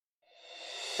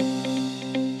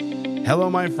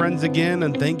Hello, my friends, again,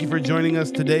 and thank you for joining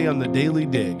us today on the Daily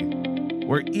Dig,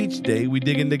 where each day we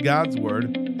dig into God's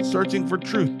Word, searching for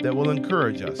truth that will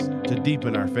encourage us to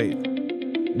deepen our faith.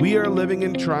 We are living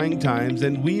in trying times,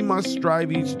 and we must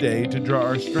strive each day to draw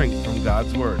our strength from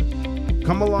God's Word.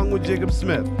 Come along with Jacob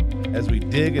Smith as we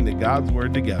dig into God's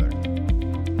Word together.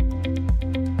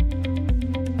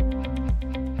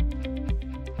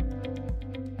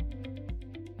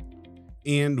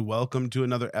 And welcome to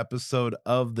another episode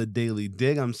of the Daily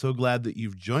Dig. I'm so glad that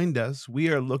you've joined us. We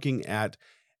are looking at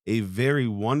a very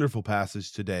wonderful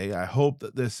passage today. I hope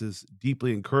that this is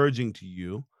deeply encouraging to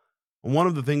you. And one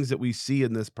of the things that we see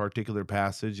in this particular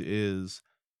passage is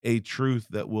a truth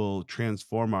that will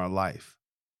transform our life.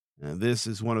 And this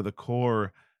is one of the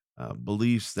core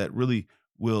beliefs that really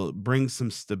will bring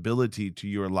some stability to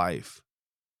your life.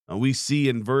 We see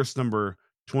in verse number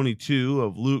 22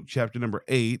 of Luke chapter number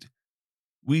 8,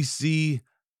 we see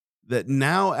that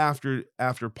now after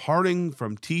parting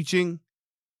from teaching,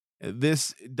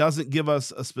 this doesn't give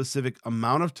us a specific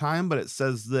amount of time, but it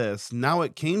says this: now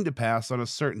it came to pass on a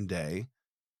certain day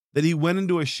that he went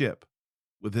into a ship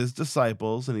with his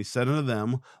disciples, and he said unto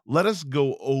them, let us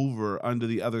go over unto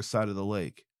the other side of the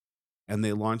lake. And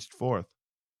they launched forth.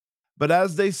 But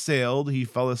as they sailed, he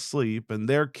fell asleep, and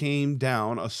there came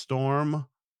down a storm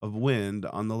of wind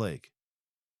on the lake,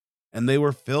 and they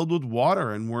were filled with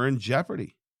water and were in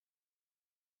jeopardy.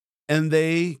 And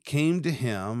they came to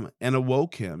him and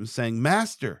awoke him, saying,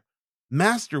 Master,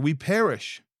 Master, we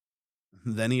perish.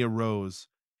 Then he arose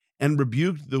and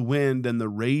rebuked the wind and the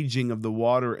raging of the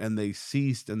water, and they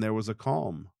ceased, and there was a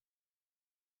calm.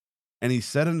 And he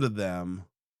said unto them,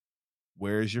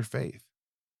 where is your faith?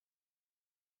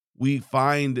 We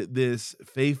find this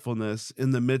faithfulness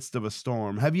in the midst of a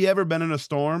storm. Have you ever been in a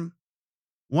storm?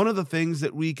 One of the things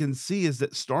that we can see is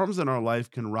that storms in our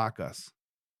life can rock us.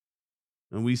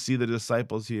 And we see the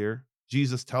disciples here.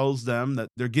 Jesus tells them that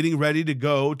they're getting ready to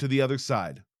go to the other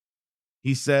side.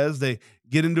 He says they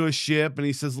get into a ship, and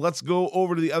he says, let's go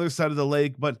over to the other side of the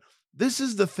lake. But this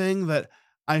is the thing that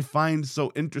I find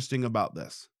so interesting about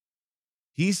this.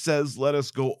 He says, let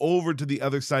us go over to the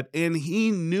other side. And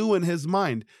he knew in his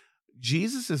mind,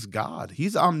 Jesus is God.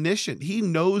 He's omniscient. He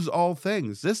knows all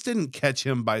things. This didn't catch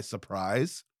him by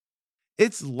surprise.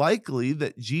 It's likely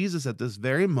that Jesus at this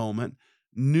very moment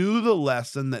knew the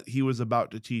lesson that he was about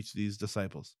to teach these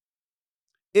disciples.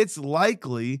 It's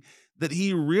likely that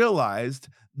he realized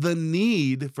the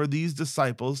need for these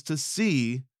disciples to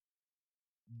see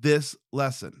this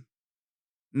lesson.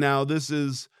 Now, this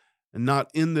is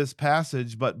not in this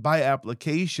passage, but by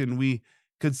application, we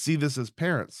could see this as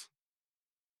parents.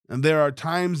 And there are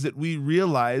times that we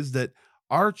realize that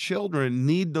our children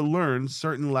need to learn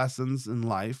certain lessons in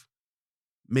life,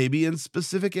 maybe in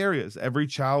specific areas. Every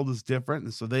child is different,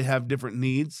 and so they have different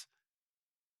needs.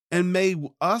 And may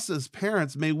us as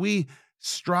parents, may we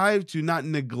strive to not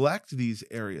neglect these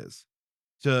areas,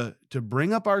 to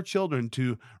bring up our children,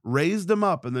 to raise them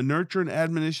up in the nurture and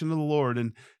admonition of the Lord,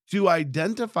 and to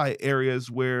identify areas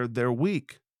where they're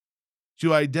weak,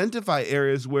 to identify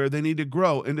areas where they need to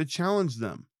grow, and to challenge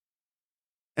them.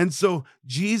 And so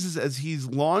Jesus, as he's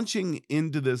launching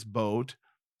into this boat,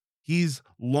 he's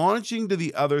launching to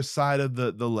the other side of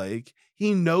the lake.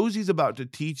 He knows he's about to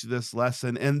teach this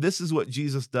lesson, and this is what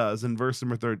Jesus does in verse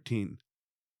number 13.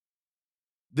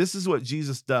 This is what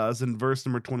Jesus does in verse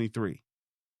number 23.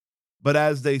 But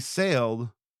as they sailed,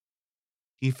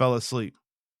 he fell asleep.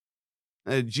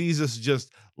 And Jesus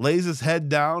just lays his head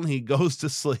down, he goes to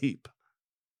sleep.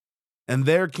 And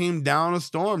there came down a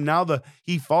storm. Now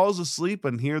he falls asleep,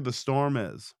 and here the storm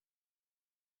is.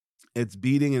 It's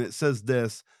beating, and it says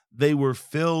this: they were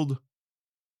filled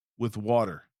with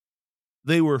water.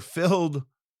 They were filled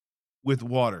with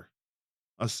water.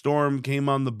 A storm came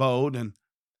on the boat, and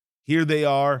here they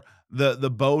are. The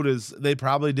boat they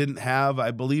probably didn't have,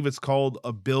 I believe it's called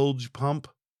a bilge pump.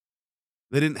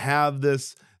 They didn't have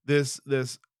this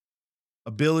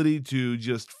ability to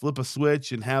just flip a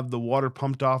switch and have the water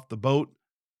pumped off the boat.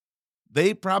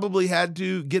 They probably had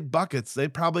to get buckets. They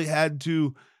probably had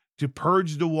to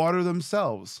purge the water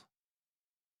themselves.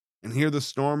 And here the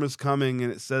storm is coming,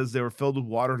 and it says they were filled with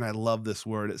water. And I love this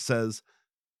word. It says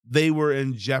they were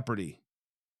in jeopardy.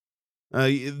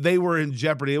 They were in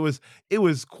jeopardy. It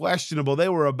was questionable. They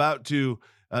were about to,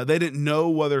 they didn't know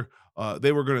whether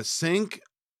they were going to sink,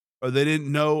 or they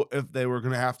didn't know if they were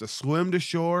going to have to swim to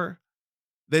shore.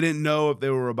 They didn't know if they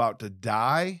were about to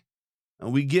die.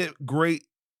 And we get great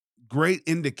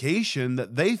indication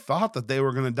that they thought that they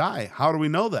were going to die. How do we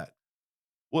know that?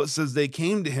 Well, it says they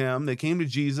came to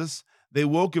Jesus, they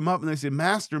woke him up, and they said,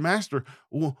 Master,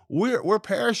 we're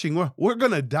perishing. We're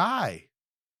going to die.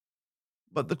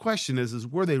 But the question is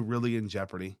were they really in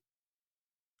jeopardy?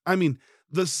 I mean,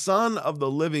 the son of the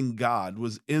living God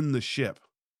was in the ship.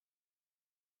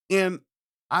 And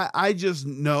I just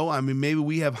know, I mean, maybe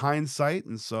we have hindsight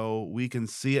and so we can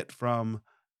see it from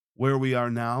where we are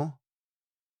now.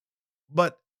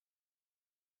 But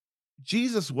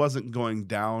Jesus wasn't going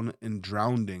down and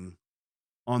drowning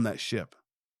on that ship.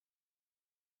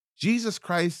 Jesus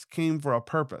Christ came for a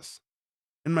purpose.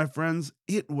 And my friends,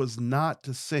 it was not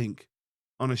to sink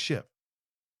on a ship.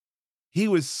 He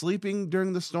was sleeping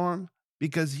during the storm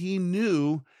because he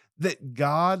knew that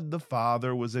God the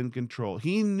Father was in control.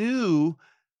 He knew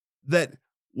that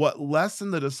what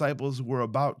lesson the disciples were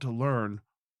about to learn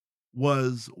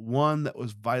was one that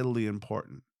was vitally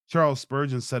important. Charles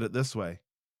Spurgeon said it this way: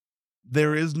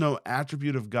 there is no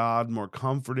attribute of God more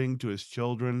comforting to his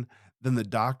children than the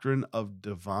doctrine of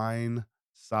divine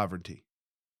sovereignty.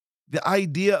 The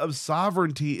idea of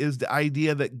sovereignty is the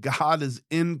idea that God is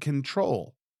in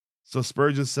control. So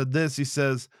Spurgeon said this, he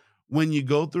says, when you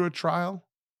go through a trial,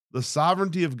 the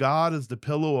sovereignty of God is the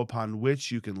pillow upon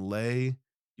which you can lay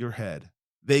your head.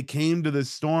 They came to this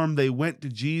storm, they went to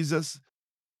Jesus.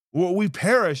 Well, we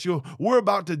perish. We're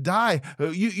about to die.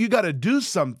 You got to do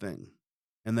something.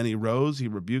 And then he rose, he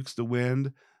rebukes the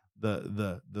wind,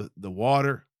 the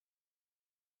water,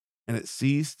 and it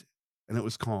ceased and it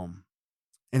was calm.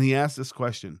 And he asked this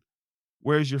question: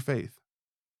 where's your faith?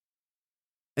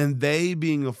 And they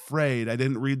being afraid, I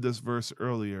didn't read this verse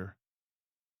earlier.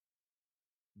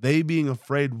 They being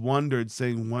afraid wondered,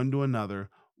 saying one to another,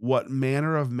 what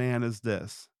manner of man is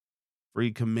this? For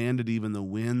he commanded even the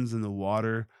winds and the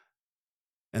water,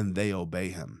 and they obey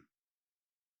him.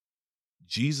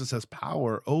 Jesus has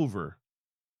power over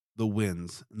the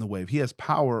winds and the wave. He has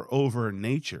power over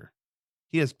nature.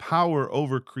 He has power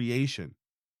over creation.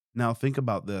 Now think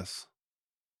about this.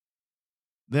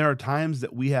 There are times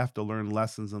that we have to learn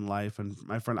lessons in life. And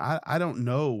my friend, I don't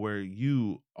know where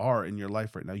you are in your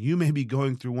life right now. You may be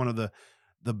going through one of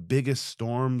the biggest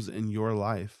storms in your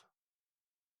life.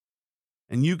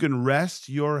 And you can rest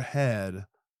your head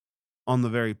on the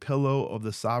very pillow of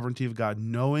the sovereignty of God,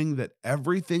 knowing that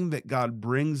everything that God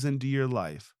brings into your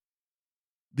life,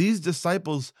 these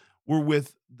disciples were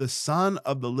with the Son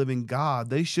of the living God.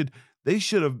 They should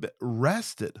have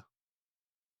rested.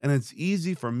 And it's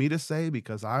easy for me to say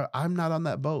because I'm not on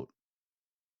that boat.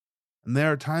 And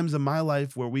there are times in my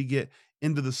life where we get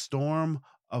into the storm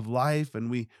of life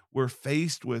and we're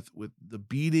faced with the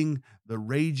beating, the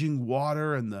raging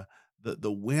water and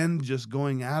the wind just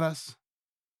going at us.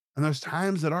 And there's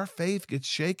times that our faith gets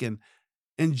shaken.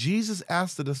 And Jesus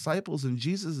asked the disciples, and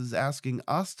Jesus is asking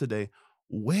us today,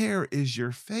 where is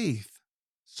your faith?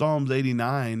 Psalms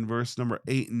 89, verse number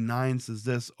 8 and 9 says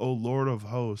this: O Lord of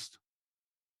hosts,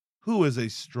 who is a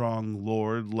strong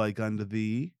Lord like unto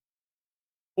thee?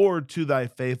 Or to thy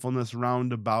faithfulness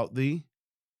round about thee?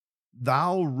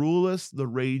 Thou rulest the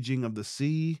raging of the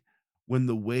sea. When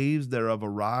the waves thereof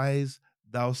arise,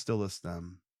 thou stillest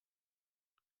them.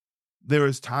 There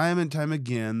is time and time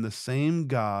again the same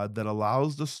God that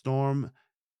allows the storm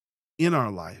in our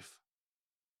life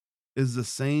is the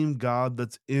same God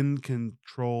that's in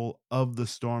control of the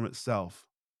storm itself.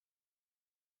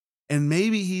 And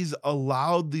maybe he's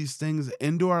allowed these things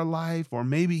into our life, or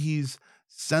maybe he's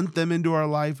sent them into our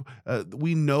life.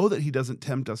 We know that he doesn't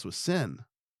tempt us with sin.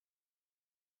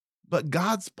 But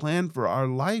God's plan for our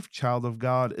life, child of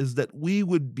God, is that we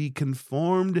would be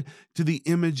conformed to the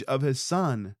image of his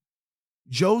son.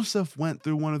 Joseph went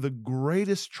through one of the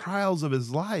greatest trials of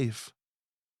his life.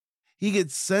 He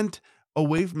gets sent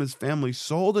away from his family,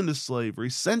 sold into slavery,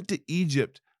 sent to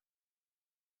Egypt.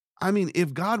 I mean,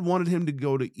 if God wanted him to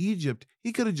go to Egypt,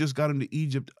 he could have just got him to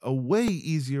Egypt a way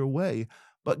easier way.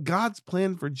 But God's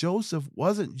plan for Joseph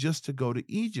wasn't just to go to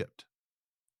Egypt.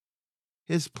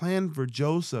 His plan for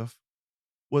Joseph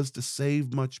was to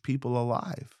save much people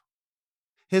alive.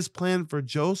 His plan for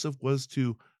Joseph was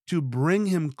to bring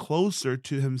him closer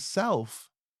to himself.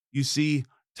 You see,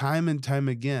 time and time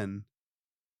again,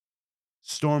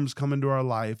 storms come into our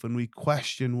life and we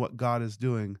question what God is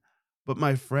doing. But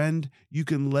my friend, you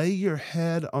can lay your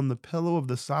head on the pillow of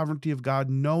the sovereignty of God,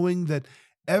 knowing that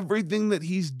everything that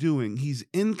he's doing, he's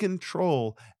in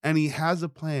control and he has a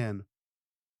plan.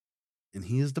 And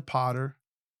he is the potter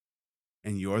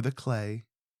and you're the clay.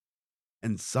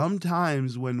 And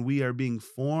sometimes when we are being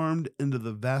formed into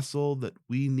the vessel that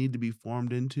we need to be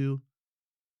formed into,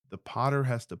 the potter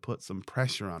has to put some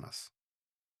pressure on us.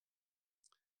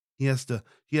 He has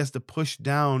to push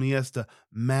down, he has to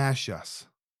mash us.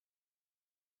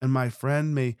 And my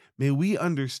friend, may we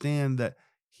understand that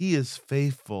he is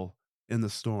faithful in the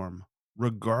storm,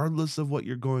 regardless of what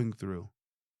you're going through.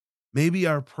 Maybe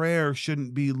our prayer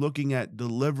shouldn't be looking at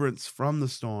deliverance from the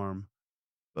storm,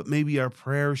 but maybe our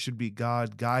prayer should be,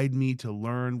 God, guide me to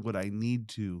learn what I need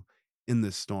to in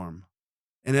this storm.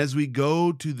 And as we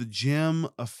go to the gym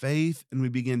of faith and we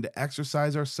begin to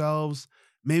exercise ourselves,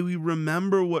 may we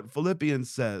remember what Philippians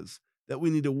says, that we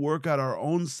need to work out our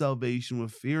own salvation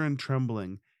with fear and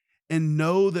trembling, and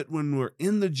know that when we're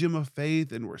in the gym of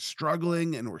faith and we're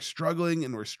struggling and we're struggling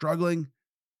and we're struggling,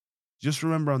 just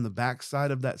remember on the backside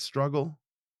of that struggle,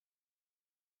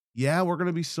 yeah, we're going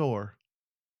to be sore.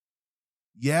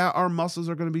 Yeah, our muscles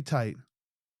are going to be tight,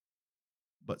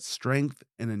 but strength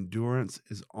and endurance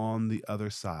is on the other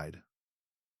side.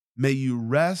 May you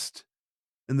rest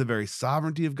in the very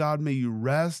sovereignty of God. May you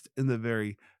rest in the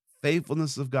very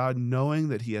faithfulness of God, knowing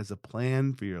that He has a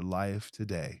plan for your life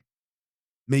today.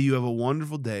 May you have a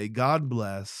wonderful day. God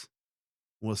bless.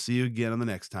 We'll see you again on the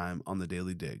next time on the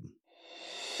Daily Dig.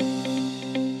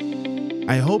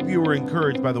 I hope you were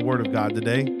encouraged by the Word of God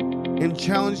today and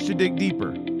challenged to dig deeper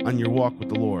on your walk with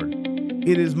the Lord.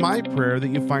 It is my prayer that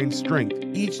you find strength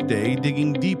each day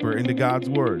digging deeper into God's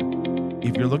Word.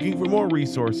 If you're looking for more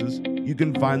resources, you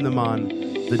can find them on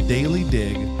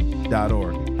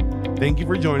thedailydig.org. Thank you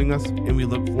for joining us, and we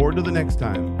look forward to the next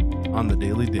time on The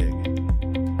Daily Dig.